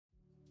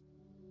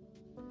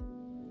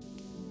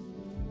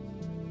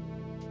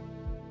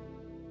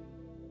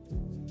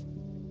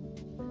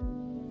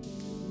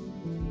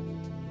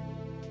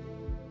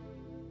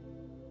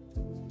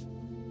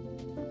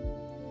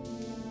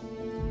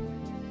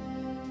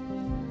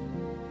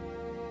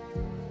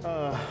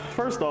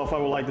First off, I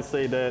would like to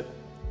say that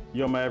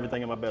you're my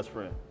everything and my best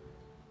friend.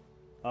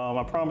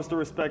 I promise to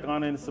respect,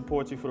 honor, and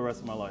support you for the rest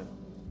of my life.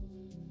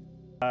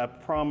 I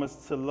promise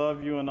to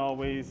love you and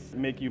always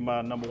make you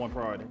my #1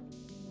 priority.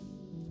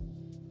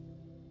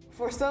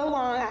 For so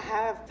long, I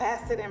have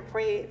fasted and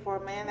prayed for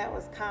a man that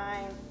was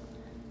kind,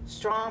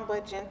 strong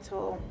but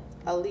gentle,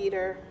 a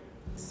leader,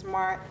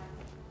 smart,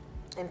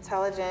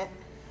 intelligent,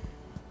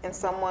 and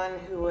someone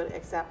who would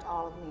accept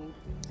all of me.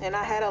 And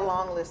I had a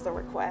long list of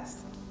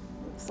requests.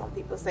 Some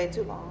people say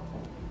too long.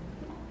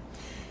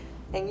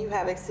 And you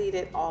have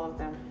exceeded all of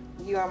them.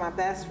 You are my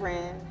best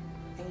friend,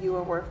 and you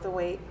are worth the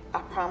wait.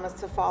 I promise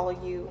to follow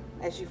you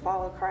as you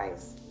follow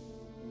Christ.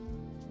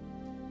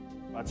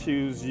 I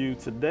choose you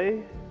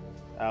today.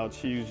 I'll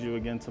choose you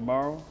again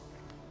tomorrow.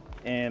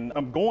 And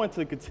I'm going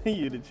to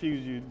continue to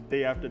choose you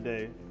day after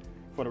day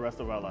for the rest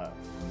of our lives.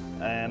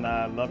 And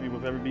I love you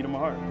with every beat of my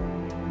heart.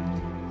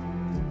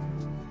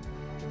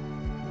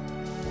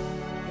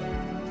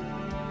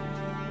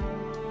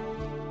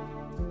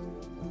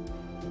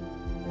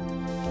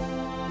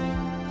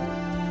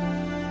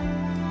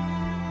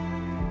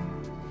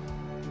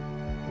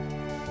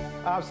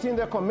 I've seen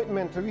their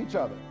commitment to each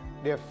other,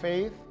 their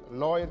faith,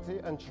 loyalty,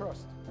 and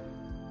trust,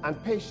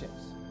 and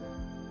patience.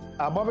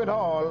 Above it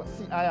all,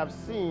 I have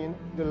seen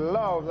the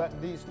love that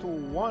these two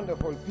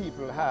wonderful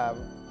people have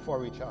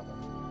for each other.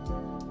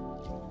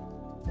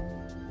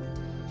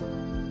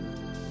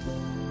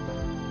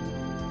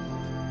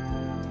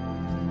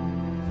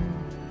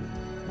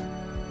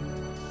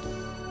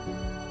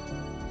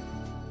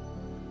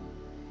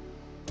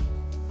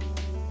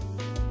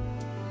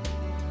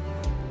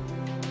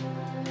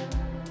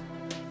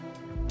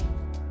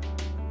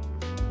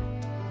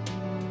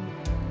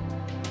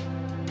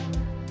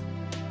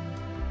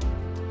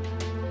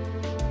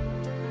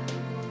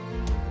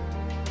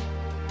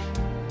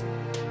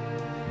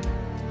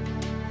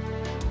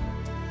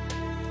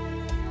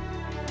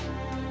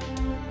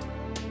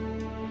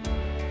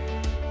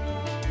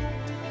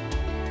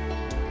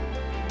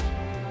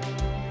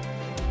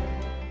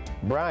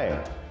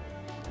 Brian,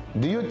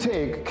 do you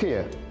take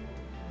care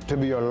to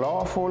be your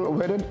lawful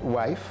wedded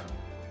wife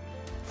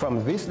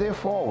from this day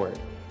forward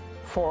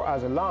for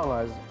as long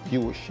as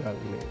you shall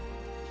live?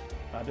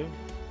 I do.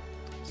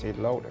 Say it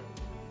louder.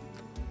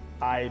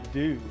 I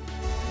do.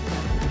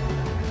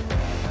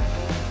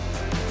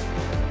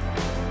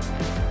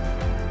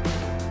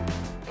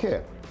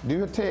 Care, do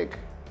you take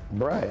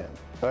Brian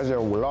as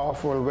your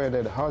lawful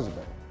wedded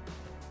husband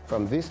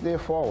from this day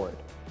forward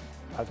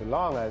as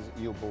long as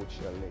you both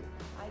shall live?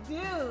 I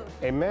do.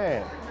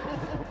 Amen.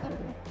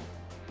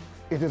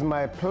 It is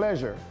my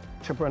pleasure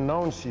to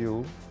pronounce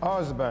you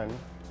husband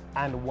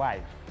and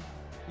wife.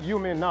 You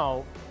may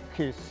now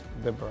kiss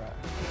the bride.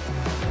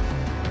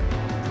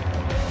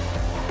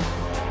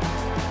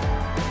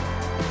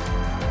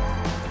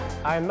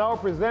 I now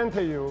present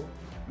to you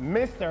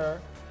Mr.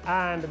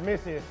 and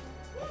Mrs.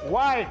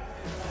 White.